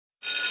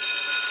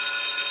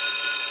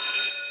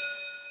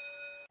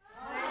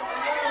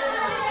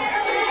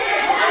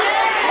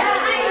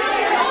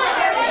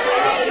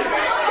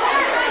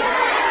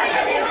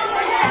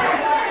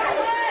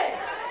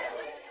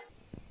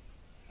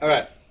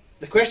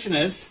question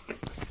is,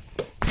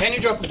 can you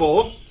drop a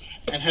ball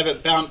and have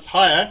it bounce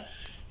higher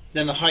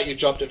than the height you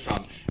dropped it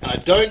from? And I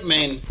don't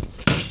mean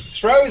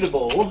throw the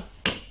ball,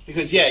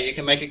 because yeah, you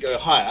can make it go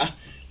higher.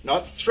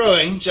 Not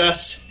throwing,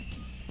 just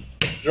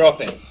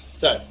dropping.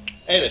 So,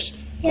 Ailish,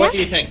 what do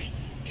you think?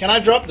 Can I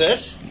drop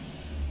this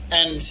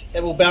and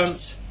it will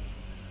bounce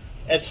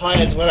as high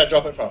as where I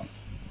drop it from?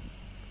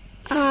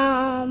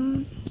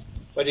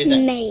 What do you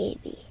think?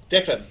 Maybe.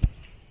 Declan,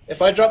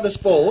 if I drop this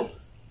ball,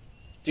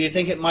 do you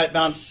think it might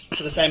bounce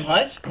to the same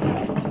height?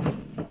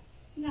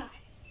 No.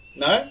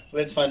 No?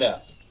 Let's find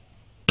out.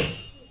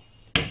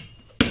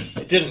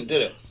 It didn't,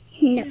 did it?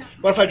 No.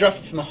 What if I drop it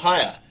from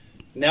higher?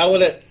 Now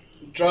will it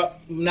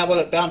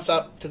bounce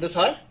up to this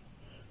high?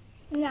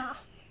 No.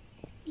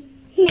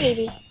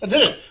 Maybe. It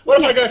didn't. What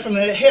if I go from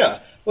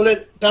here? Will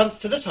it bounce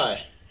to this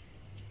high?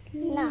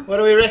 No. What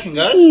do we reckon,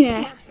 guys?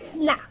 No.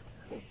 No.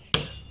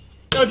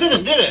 No, it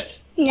didn't, did it?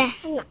 No.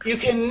 You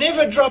can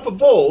never drop a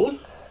ball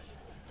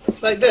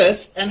like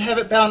this and have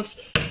it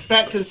bounce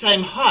back to the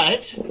same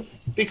height,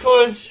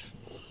 because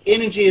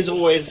energy is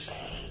always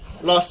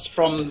lost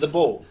from the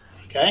ball.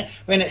 Okay?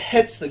 When it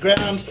hits the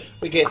ground,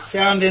 we get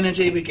sound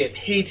energy, we get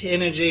heat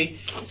energy,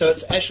 so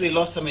it's actually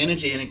lost some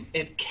energy and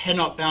it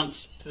cannot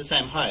bounce to the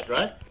same height,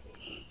 right?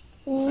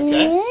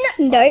 Okay?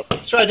 No.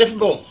 Let's try a different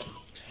ball.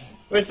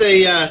 Where's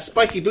the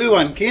spiky blue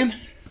one, Ken?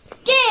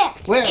 Yeah.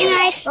 Where? Can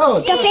I oh,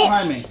 it's stop right it?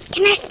 behind me.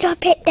 Can I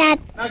stop it,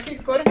 Dad? No,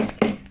 keep going.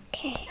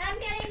 Okay. I'm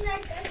getting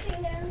that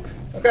thing down.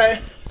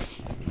 Okay.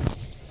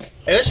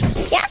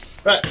 Elish? Yeah.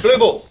 Right, blue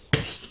ball.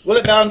 Will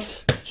it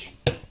bounce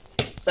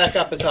back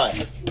up as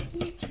high?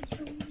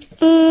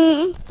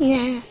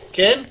 No.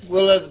 Ken,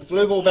 will the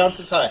blue ball bounce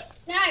as high?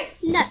 No.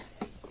 No.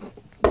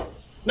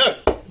 No,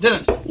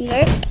 didn't.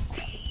 No.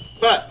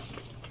 But,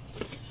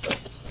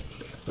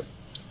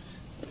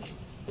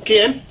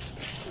 Ken,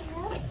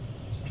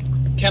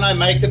 can I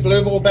make the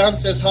blue ball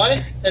bounce as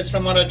high as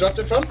from what I dropped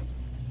it from?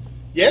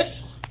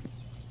 Yes?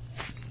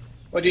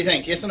 What do you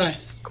think? Yes or no?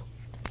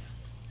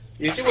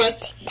 Use your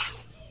words.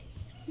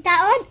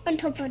 That one on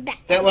top of that.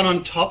 That one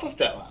on top of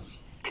that one.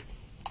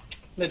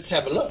 Let's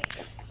have a look.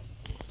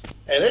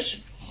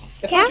 Elish,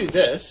 if I do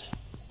this,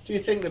 do you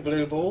think the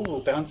blue ball will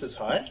bounce as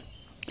high?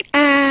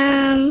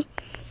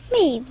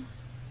 Maybe.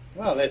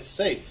 Well, let's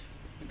see.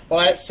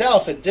 By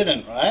itself, it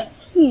didn't, right?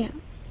 No.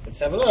 Let's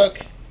have a look.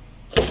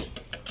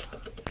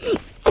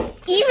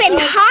 Even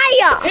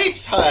higher.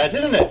 Heaps higher,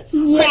 didn't it?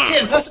 Yeah. Quick,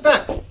 Ken, pass it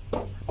back.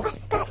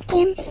 What's that,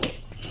 Kim?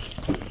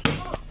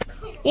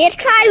 Let's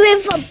try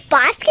with a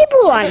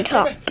basketball on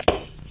top.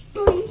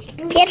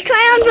 Let's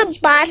try on the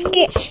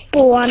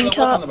basketball on What's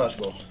on top. the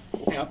basketball?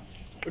 Hang on.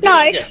 We'll do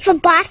No, it again. the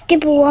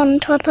basketball on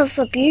top of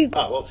the bube.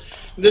 Oh, well,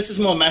 this is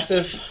more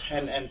massive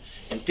and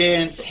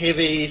dense,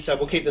 heavy, so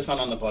we'll keep this one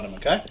on the bottom,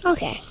 okay?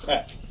 Okay.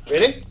 Right,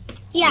 ready?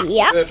 Yeah.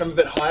 Yep. Do it from a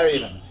bit higher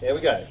even. Here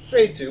we go.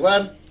 3, 2,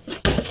 1.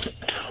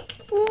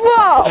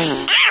 Whoa!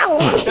 Ow!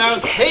 That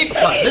was heaps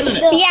high, didn't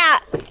it? Yeah.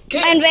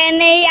 Ken, And when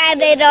they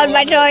added on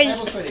my toys,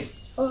 table, sweetie.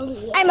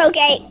 I'm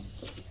okay.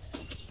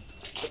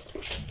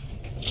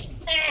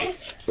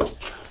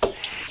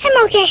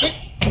 I'm okay.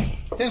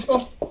 Tennis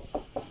ball.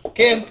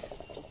 Ken,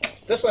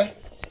 this way.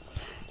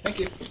 Thank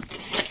you.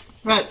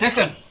 Right,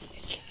 Declan.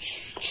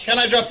 Can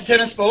I drop the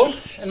tennis ball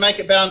and make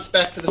it bounce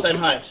back to the same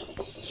height?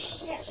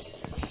 Yes.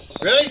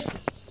 Really?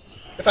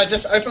 If I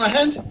just open my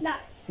hand? No.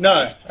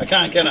 No, I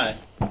can't, can I?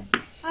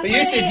 But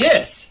you said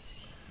yes.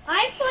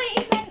 I thought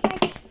you meant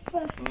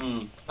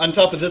like. On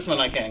top of this one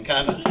I can,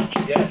 can't I?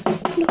 Yes.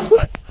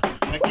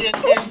 Again,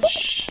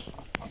 shh.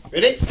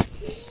 Ready?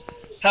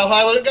 How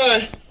high will it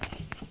go?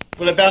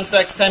 Will it bounce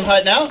back to the same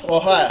height now or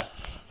higher?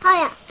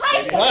 Higher.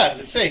 Maybe higher.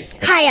 Let's see.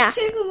 Higher.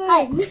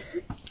 Superman.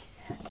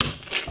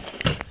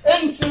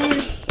 Into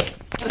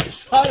the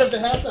side of the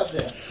house up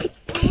there.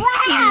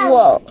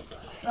 Whoa.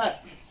 Right.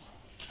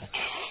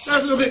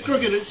 That's a little bit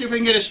crooked. Let's see if we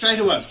can get a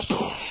straighter one.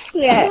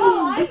 Yeah.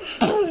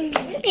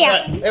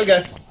 Yeah. Right, there we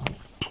go.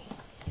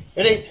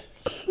 Ready?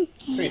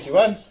 3, 2,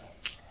 1.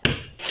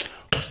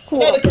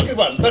 Another crooked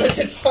one, but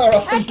it's far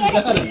off into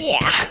the garden.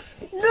 Yeah.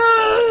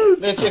 No!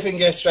 Let's see if we can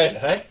go straighter,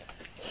 hey?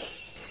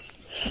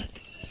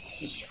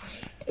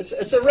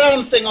 It's a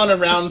round thing on a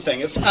round thing.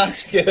 It's hard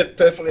to get it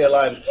perfectly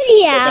aligned. So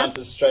it Yeah.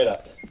 bounces straight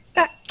up.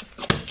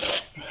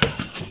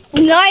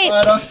 No.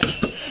 Right off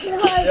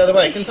the other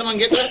way. Can someone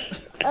get that?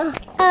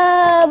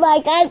 Oh my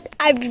God!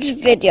 I'm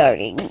just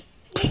videoing.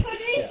 We could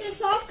use the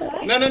soccer.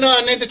 No,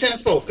 I need the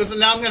tennis ball because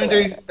now I'm going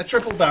to do a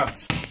triple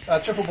bounce.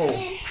 Triple ball.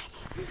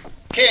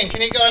 Ken,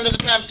 can you go under the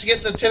tap to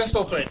get the tennis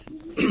ball, please?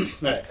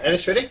 Right,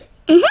 Alice, ready?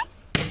 Mhm.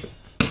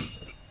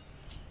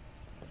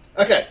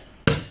 Okay,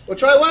 we'll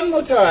try one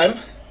more time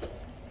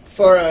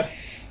for a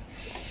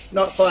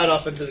not fired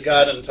off into the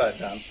garden type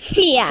bounce.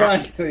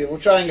 Yeah. We'll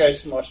try and go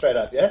more straight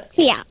up, yeah?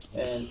 Yeah.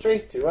 And 3,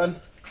 2, 1.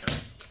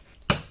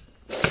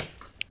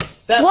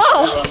 That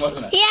Whoa. was the one,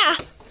 wasn't it? Yeah.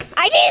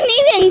 I didn't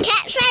even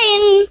catch that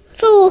in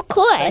full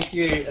record. Thank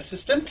you,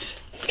 assistant.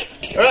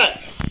 All right,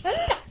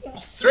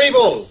 3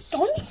 balls.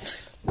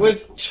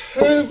 With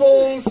 2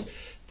 balls,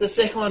 the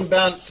second one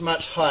bounced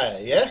much higher,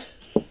 yeah?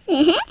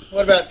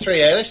 What about 3,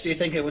 Ailish? Do you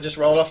think it will just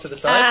roll off to the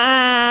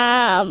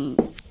side?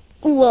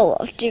 Roll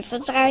off to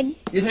the side.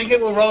 You think it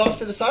will roll off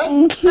to the side?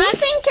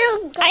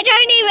 I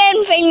don't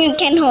even think you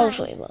can hold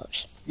 3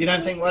 balls. You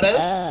don't think what,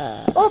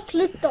 Ailish? Oh,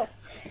 Pluto.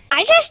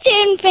 I just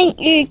didn't think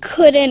you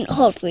couldn't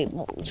hold 3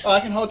 balls. Oh,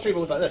 I can hold 3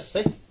 balls like this,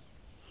 see?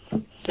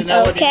 So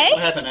now what do you think will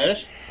happen,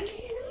 Ailish?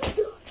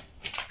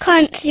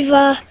 Can't see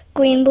the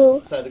green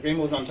ball. So the green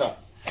ball's on top.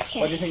 Okay.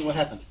 What do you think will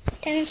happen?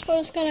 Tennis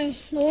ball's gonna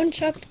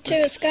launch up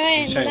to the sky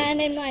and Show you.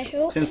 land in my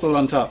hoop. Tennis ball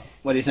on top.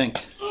 What do you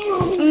think?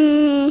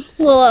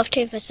 Roll off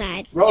to the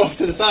side. Roll off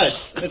to the side.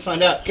 Let's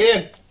find out.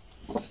 Kian,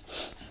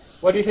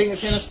 what do you think the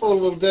tennis ball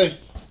will do?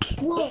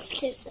 Roll off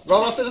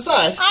to the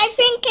side? I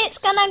think it's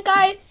gonna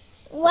go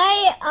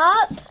way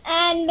up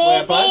and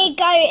maybe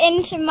go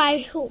into my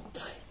hoop.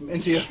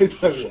 Into your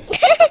hoop over there.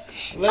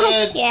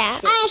 Let's Yeah.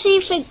 see. I actually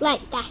think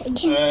like that.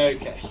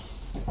 Okay.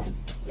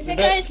 If it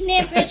goes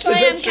near this It's a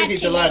way, I'm bit tricky to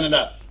catching line it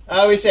up.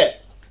 Are we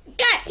set?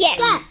 Go! Yes.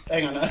 Go!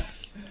 Hang on.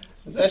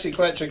 It's actually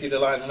quite tricky to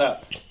line it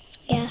up.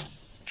 Yeah.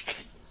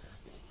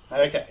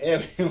 Okay,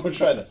 yeah, we'll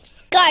try this.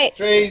 Go.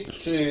 3,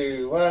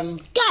 2,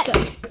 1. Go!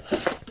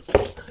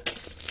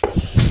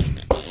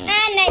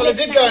 And Well, it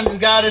did go in the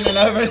garden and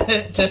over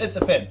to hit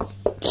the fence.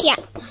 Yeah.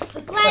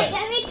 Wait,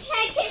 let me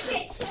check if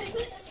it's over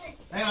the fence.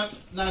 Hang on.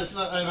 No, it's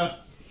not over.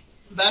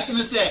 Back in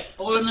a sec.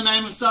 All in the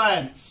name of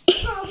science.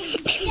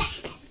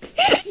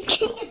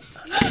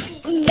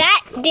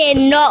 That did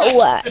not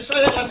work. Let's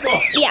try that once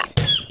more. Yeah.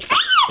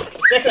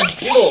 Declan,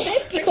 blue ball.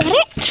 You got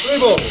it? Blue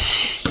ball.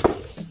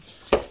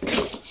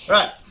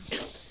 Right.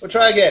 We'll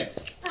try again.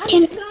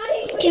 Can,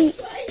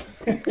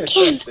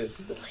 That's it.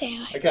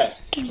 Okay.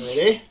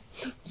 Ready?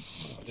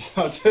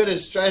 I'll do it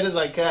as straight as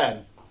I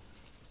can.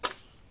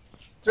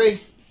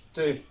 3,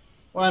 2,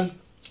 1.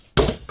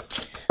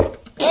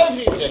 Over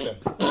you, Declan.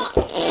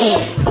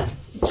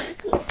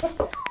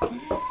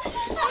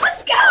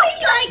 What's going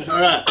like?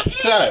 Alright,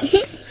 so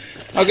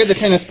I'll get the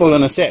tennis ball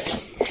in a sec.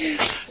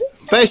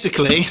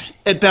 Basically,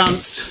 it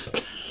bounced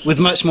with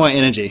much more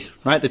energy,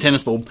 right? The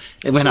tennis ball,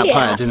 it went up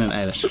higher, didn't it,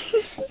 Ailish?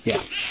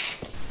 Yeah.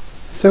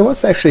 So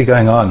what's actually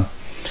going on?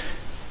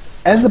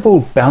 As the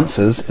ball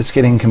bounces, it's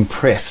getting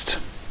compressed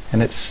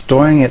and it's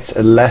storing its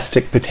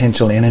elastic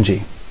potential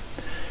energy.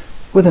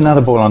 With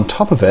another ball on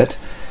top of it,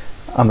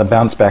 on the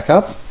bounce back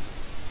up,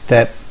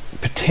 that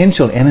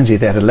potential energy,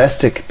 that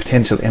elastic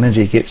potential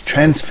energy gets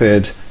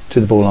transferred to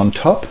the ball on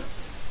top.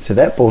 So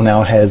that ball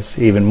now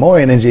has even more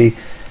energy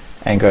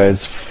and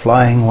goes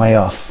flying way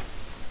off.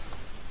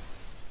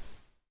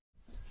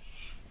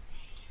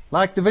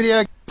 Like the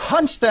video,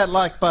 punch that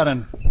like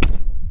button.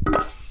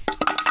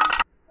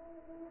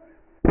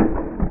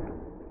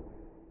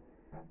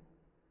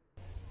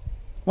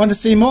 Want to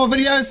see more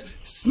videos?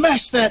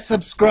 Smash that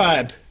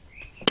subscribe.